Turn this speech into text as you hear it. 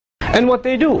and what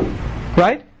they do,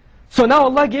 right? So now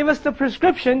Allah gave us the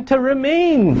prescription to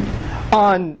remain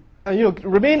on,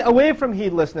 remain away from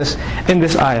heedlessness in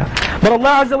this ayah. But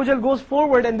Allah Azza wa Jal goes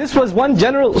forward, and this was one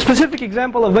general, specific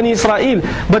example of Bani Israel.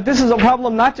 But this is a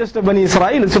problem not just of Bani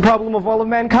Israel, it's a problem of all of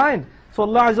mankind. So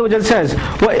Allah Azza wa Jal says,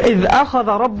 وَإِذْ أَخَذَ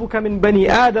رَبُّكَ مِنْ بَنِي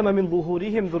آدَمَ مِنْ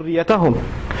ظُهُورِهِمْ ذُرِّيَّتَهُمْ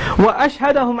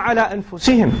وَأَشْهَدَهُمْ عَلَىٰ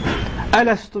أَنفُسِهِمْ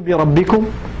أَلَسْتُ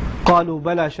بِرَبِّكُمْ قَالُوا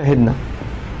بَلَى شَهِدْنَا.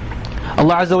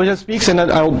 Allah Azza wa Jal speaks, and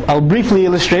I'll briefly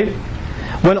illustrate.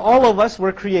 When all of us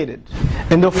were created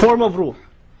in the form of ruh,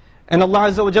 and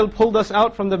Allah Azza wa Jal pulled us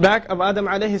out from the back of Adam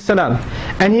alayhi salam,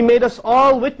 and He made us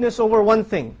all witness over one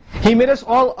thing. He made us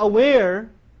all aware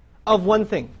of one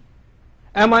thing.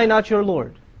 Am I not your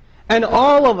Lord? And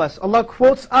all of us, Allah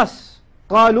quotes us.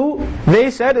 قَالُوا,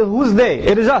 they said, who's they?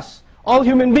 It is us, all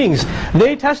human beings.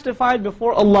 They testified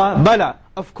before Allah, Bala,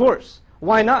 of course.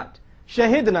 Why not?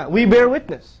 Shahidna, we bear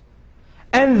witness.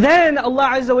 And then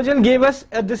Allah Azza wa Jal gave us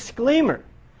a disclaimer.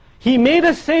 He made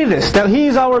us say this, that He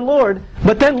is our Lord,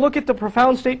 but then look at the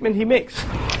profound statement He makes.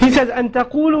 He says, أَن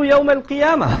تَقُولُوا يَوْمَ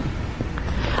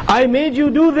الْقِيَامَةِ, I made you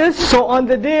do this, so on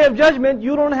the day of judgment,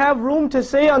 you don't have room to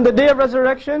say on the day of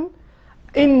resurrection,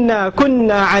 إِنَّا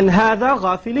كُنَّا عَنْ هَذَا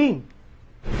غَافِلِينَ.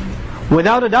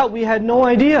 Without a doubt, we had no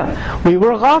idea. We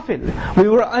were ghafil. We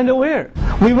were unaware.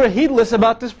 We were heedless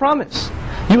about this promise.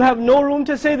 You have no room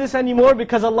to say this anymore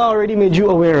because Allah already made you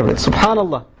aware of it.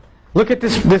 SubhanAllah. Look at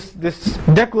this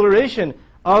declaration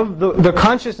of the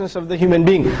consciousness of the human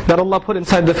being that Allah put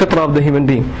inside the fitrah of the human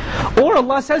being. Or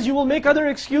Allah says you will make other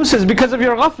excuses because of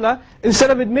your ghafla.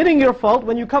 Instead of admitting your fault,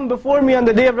 when you come before me on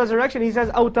the day of resurrection, He says,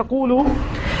 أَوْ تَقُولُوا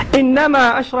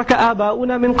إِنَّمَا أَشْرَكَ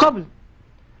آبَاؤُنَا مِنْ قَبْلِ.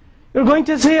 You're going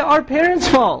to say our parents'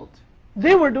 fault.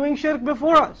 They were doing shirk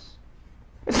before us.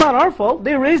 It's not our fault.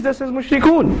 They raised us as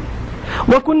mushrikun.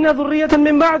 وَكُنَّا ذُرِّيَّةً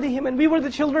مِّن بَعْدِهِمْ, and we were the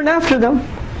children after them.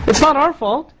 It's not our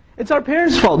fault. It's our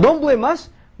parents' fault. Don't blame us,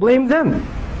 blame them.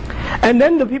 And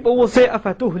then the people will say,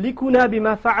 أَفَتُهْلِكُنَا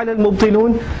بِمَا فَعَلَ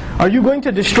الْمُبْطِلُونَ. Are you going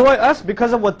to destroy us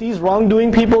because of what these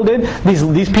wrongdoing people did?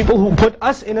 These people who put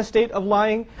us in a state of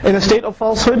lying, in a state of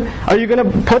falsehood? Are you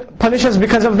going to punish us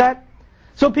because of that?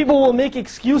 So people will make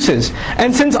excuses.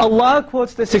 And since Allah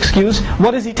quotes this excuse,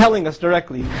 what is He telling us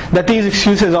directly? That these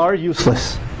excuses are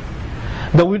useless.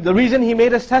 The reason He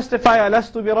made us testify,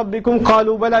 أَلَسْتُ بِرَبِّكُمْ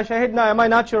قَالُوا بَلَى شَهِدْنَا, am I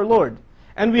not your Lord?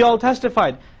 And we all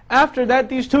testified. After that,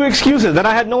 these two excuses, that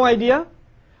I had no idea,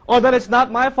 or that it's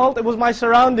not my fault, it was my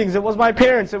surroundings, it was my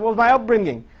parents, it was my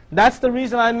upbringing. That's the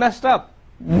reason I messed up.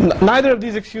 Neither of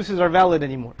these excuses are valid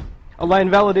anymore. Allah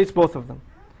invalidates both of them.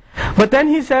 But then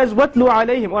He says, وَاتْلُوا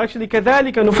عَلَيْهِمْ, or actually,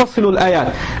 كَذَلِكَ نُفَصِّلُ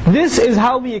الْآيَاتِ. This is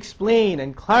how we explain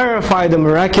and clarify the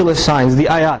miraculous signs, the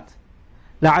ayat.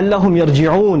 لَعَلَّهُمْ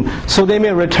يَرْجِعُونَ, so they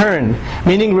may return.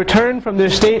 Meaning return from their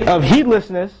state of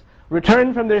heedlessness,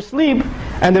 return from their sleep,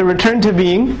 and they return to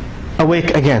being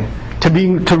awake again,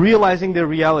 to realizing their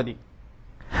reality.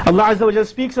 Allah Azza wa Jalla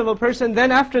speaks of a person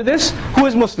then after this who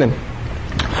is Muslim.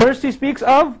 First He speaks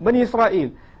of Bani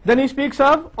Israel. Then He speaks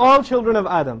of all children of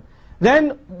Adam.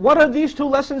 Then what are these two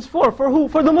lessons for? For who?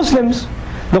 For the Muslims.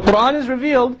 The Qur'an is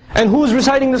revealed, and who is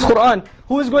reciting this Qur'an?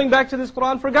 Who is going back to this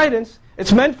Qur'an for guidance?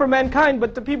 It's meant for mankind,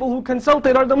 but the people who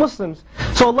consulted are the Muslims.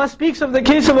 So Allah speaks of the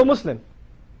case of a Muslim.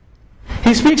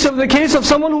 He speaks of the case of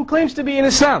someone who claims to be in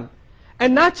Islam.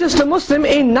 And not just a Muslim,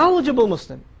 a knowledgeable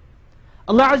Muslim.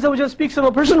 Allah Azza wa Jalla speaks of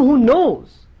a person who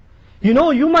knows. You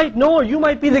might know, or you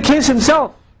might be the case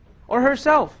himself, or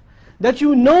herself, that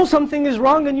you know something is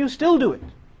wrong and you still do it.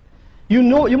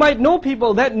 You might know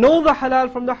people that know the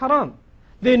halal from the haram.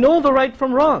 They know the right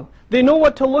from wrong. They know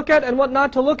what to look at and what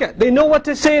not to look at. They know what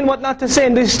to say and what not to say,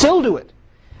 and they still do it.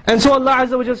 And so Allah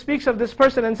Azza wa Jalla speaks of this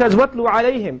person and says, وَاتْلُوا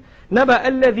عَلَيْهِمْ نَبَأَ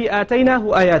الَّذِي آتَيْنَاهُ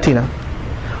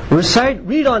آيَاتِنَا. Recite,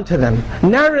 read unto them,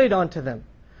 narrate unto them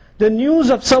the news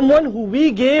of someone who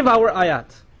we gave our ayat.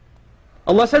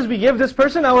 Allah says we gave this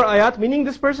person our ayat, meaning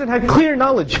this person had clear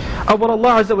knowledge of what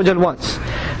Allah Azza wa Jalla wants.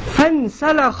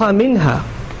 فَانْسَلَخَ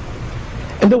مِنْهَا.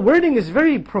 And the wording is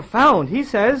very profound. He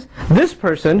says, this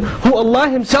person, who Allah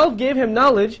Himself gave him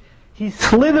knowledge, he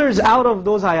slithers out of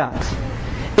those ayat.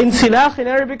 Insilakh in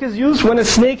Arabic is used when a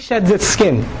snake sheds its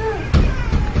skin.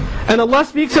 And Allah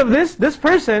speaks of this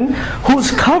person who's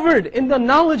covered in the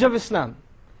knowledge of Islam.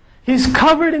 He's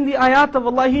covered in the ayat of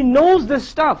Allah. He knows this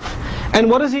stuff. And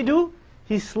what does he do?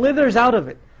 He slithers out of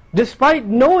it. Despite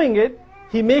knowing it,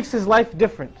 he makes his life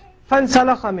different.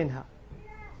 فَانْسَلَخَ مِنْهَا.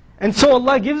 And so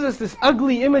Allah gives us this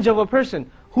ugly image of a person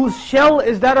whose shell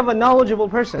is that of a knowledgeable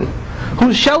person,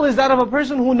 whose shell is that of a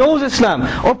person who knows Islam,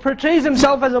 or portrays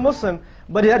himself as a Muslim,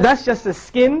 but that's just a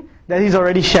skin that he's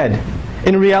already shed.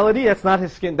 In reality, that's not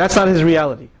his skin, that's not his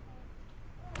reality.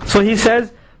 So He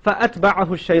says, فَأَتْبَعَهُ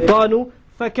الشَّيْطَانُ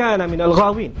فَكَانَ مِنَ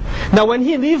الْغَاوِينَ. Now when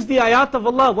he leaves the ayat of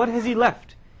Allah, what has he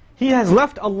left? He has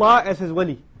left Allah as his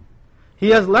wali. He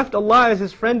has left Allah as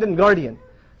his friend and guardian.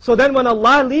 So then when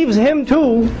Allah leaves him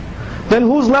too, then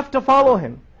who's left to follow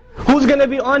him? Who's going to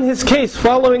be on his case,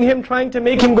 following him, trying to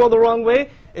make him go the wrong way?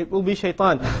 It will be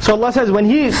shaitan. So Allah says, when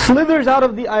he slithers out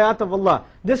of the ayat of Allah,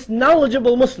 this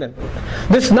knowledgeable Muslim,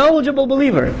 this knowledgeable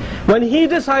believer, when he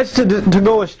decides to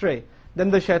go astray, then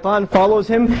the shaitan follows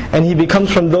him and he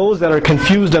becomes from those that are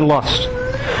confused and lost.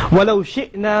 وَلَوْ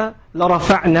شِئْنَا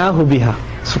لَرَفَعْنَاهُ بِهَا.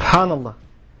 Subhanallah.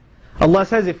 Allah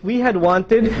says, if we had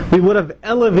wanted, we would have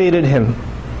elevated him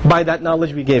by that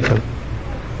knowledge we gave him.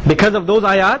 Because of those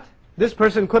ayat, this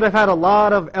person could have had a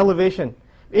lot of elevation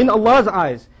in Allah's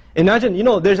eyes. Imagine,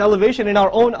 there's elevation in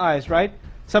our own eyes, right?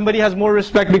 Somebody has more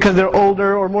respect because they're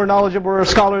older or more knowledgeable or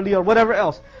scholarly or whatever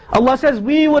else. Allah says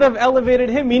we would have elevated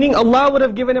him, meaning Allah would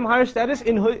have given him higher status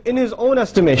in his own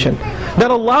estimation. That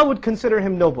Allah would consider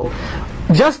him noble.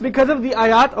 Just because of the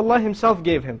ayat Allah himself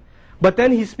gave him. But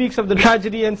then he speaks of the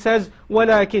tragedy and says,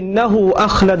 وَلَكِنَّهُ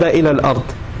أَخْلَدَ إِلَى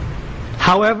الْأَرْضِ.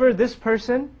 However, this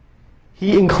person,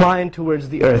 he inclined towards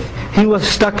the earth. He was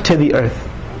stuck to the earth.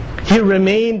 He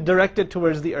remained directed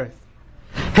towards the earth.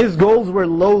 His goals were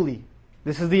lowly.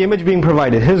 This is the image being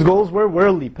provided. His goals were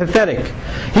worldly, pathetic.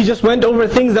 He just went over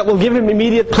things that will give him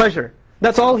immediate pleasure.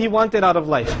 That's all he wanted out of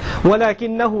life.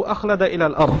 وَلَكِنَّهُ أَخْلَدَ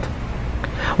إِلَى الْأَرْضِ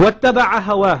وَاتَّبَعَ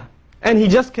هَوَاهُ. And he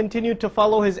just continued to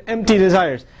follow his empty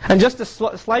desires. And just a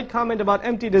slight comment about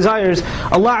empty desires.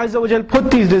 Allah Azza wa Jal put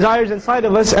these desires inside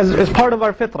of us as part of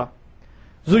our fitrah.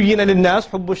 زُيِّنَ لِلنَّاسِ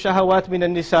حُبُّ الشَّهَوَاتِ مِنَ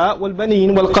النِّسَاءِ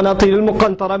وَالْبَنِينَ وَالْقَنَاطِيرِ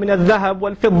الْمُقَنْطَرَةِ مِنَ الذَّهَبِ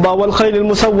وَالْفِضَّةِ وَالْخَيْلِ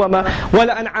الْمُسَوَّمَةِ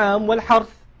وَالْأَنْعَامِ وَالْحَرْثِ.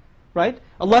 Right?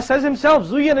 Allah says himself,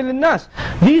 زُيِّنَ لِلنَّاسِ.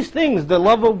 These things, the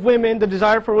love of women, the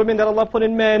desire for women that Allah put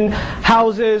in men,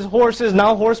 houses, horses,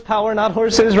 now horsepower, not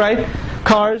horses, right?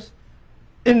 Cars,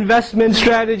 investment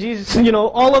strategies,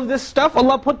 all of this stuff,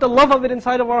 Allah put the love of it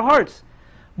inside of our hearts.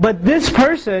 But this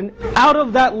person, out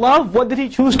of that love, what did he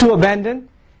choose to abandon?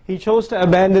 He chose to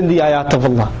abandon the ayat of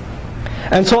Allah.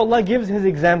 And so Allah gives his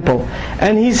example.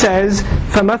 And he says,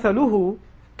 فَمَثَلُهُ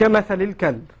كَمَثَلِ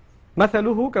الْكَلْبِ.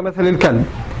 مَثَلُهُ كَمَثَلِ الْكَلْبِ.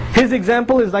 His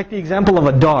example is like the example of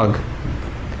a dog.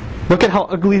 Look at how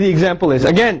ugly the example is.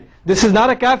 Again, this is not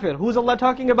a kafir. Who's Allah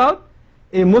talking about?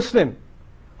 A Muslim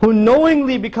who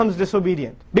knowingly becomes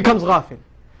disobedient, becomes ghafil.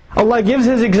 Allah gives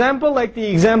his example like the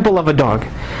example of a dog.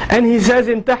 And he says,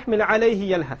 إِن تَحْمِلْ عَلَيْهِ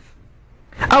يَلْهَثْ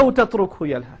أَوْ تَتْرُكْهُ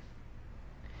يَلْهَثْ.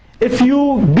 If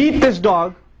you beat this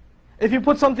dog, if you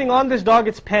put something on this dog,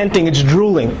 it's panting, it's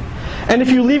drooling. And if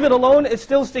you leave it alone, it's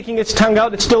still sticking its tongue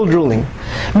out, it's still drooling.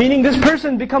 Meaning this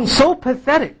person becomes so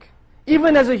pathetic,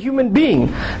 even as a human being,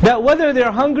 that whether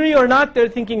they're hungry or not, they're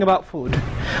thinking about food.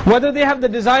 Whether they have the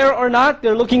desire or not,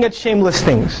 they're looking at shameless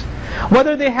things.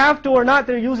 Whether they have to or not,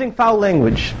 they're using foul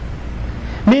language.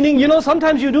 Meaning,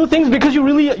 sometimes you do things because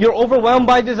you're overwhelmed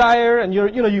by desire, and you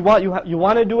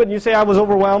want to do it, and you say, I was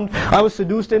overwhelmed, I was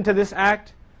seduced into this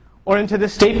act, or into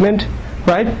this statement,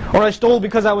 right? Or I stole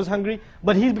because I was hungry.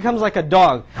 But he becomes like a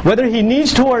dog. Whether he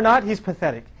needs to or not, he's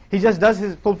pathetic. He just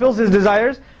fulfills his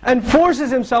desires, and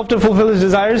forces himself to fulfill his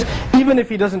desires, even if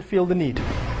he doesn't feel the need.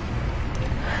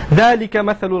 ذَلِكَ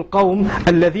مَثَلُ الْقَوْمِ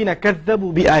الَّذِينَ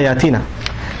كَذَّبُوا بِآيَاتِنَا.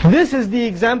 This is the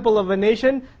example of a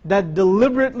nation that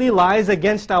deliberately lies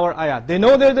against our ayat. They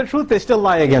know they're the truth, they still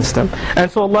lie against them.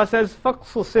 And so Allah says,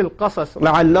 فَقْصُصِ الْقَصَصِ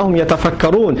لَعَلَّهُمْ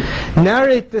يَتَفَكَّرُونَ.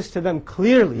 Narrate this to them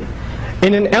clearly,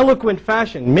 in an eloquent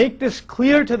fashion. Make this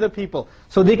clear to the people,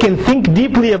 so they can think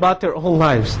deeply about their own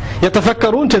lives.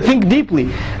 يَتَفَكَّرُونَ, to think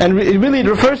deeply. And it really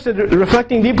refers to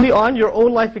reflecting deeply on your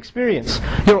own life experience,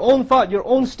 your own thought, your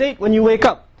own state when you wake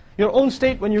up, your own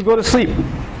state when you go to sleep.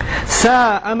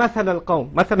 سَاءَ مَثَلَ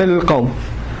الْقَوْمِ.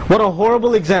 What a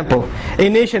horrible example. A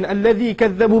nation, الَّذِي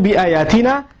كَذَّبُوا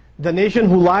بِآيَاتِنَا. The nation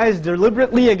who lies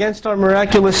deliberately against our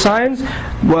miraculous signs.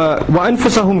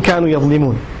 وَأَنفُسَهُمْ كَانُوا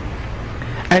يَظْلِمُونَ.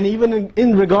 And even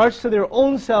in regards to their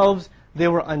own selves, they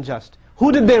were unjust.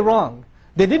 Who did they wrong?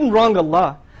 They didn't wrong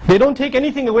Allah. They don't take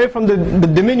anything away from the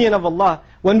dominion of Allah.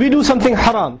 When we do something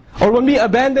haram, or when we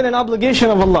abandon an obligation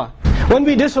of Allah, when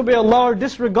we disobey Allah or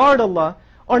disregard Allah,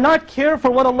 or not care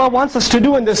for what Allah wants us to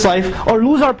do in this life, or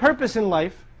lose our purpose in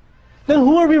life, then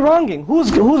who are we wronging? Who's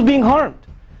being harmed?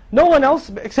 No one else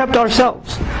except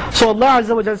ourselves. So Allah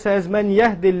Azza wa Jalla says, مَنْ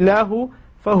يَهْدِ اللَّهُ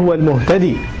فَهُوَ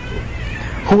الْمُهْتَدِي.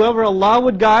 Whoever Allah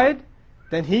would guide,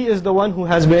 then he is the one who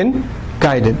has been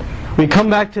guided. We come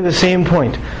back to the same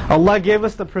point. Allah gave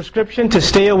us the prescription to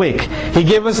stay awake. He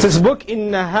gave us this book,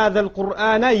 إِنَّ هَذَا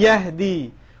الْقُرْآنَ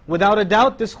يَهْدِي. Without a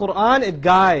doubt, this Qur'an, it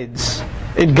guides.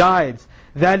 It guides.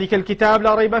 ذَلِكَ الْكِتَابِ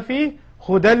لَا رَيْبَ فِيهِ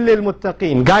هُدًى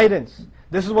لِلْمُتَّقِينَ. Guidance.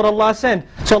 This is what Allah sent.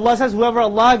 So Allah says, whoever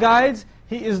Allah guides,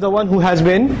 he is the one who has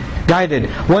been guided.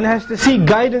 One has to seek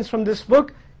guidance from this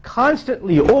book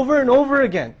constantly, over and over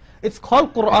again. It's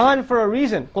called Qur'an for a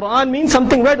reason. Qur'an means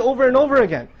something read over and over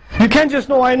again. You can't just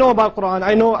know, I know about Qur'an,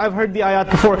 I know I've heard the ayat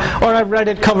before, or I've read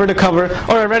it cover to cover,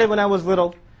 or I read it when I was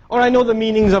little, or I know the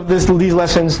meanings of these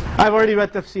lessons, I've already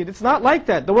read tafsir. It's not like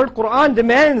that. The word Qur'an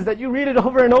demands that you read it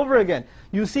over and over again.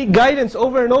 You seek guidance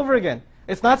over and over again.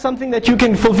 It's not something that you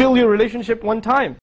can fulfill your relationship one time.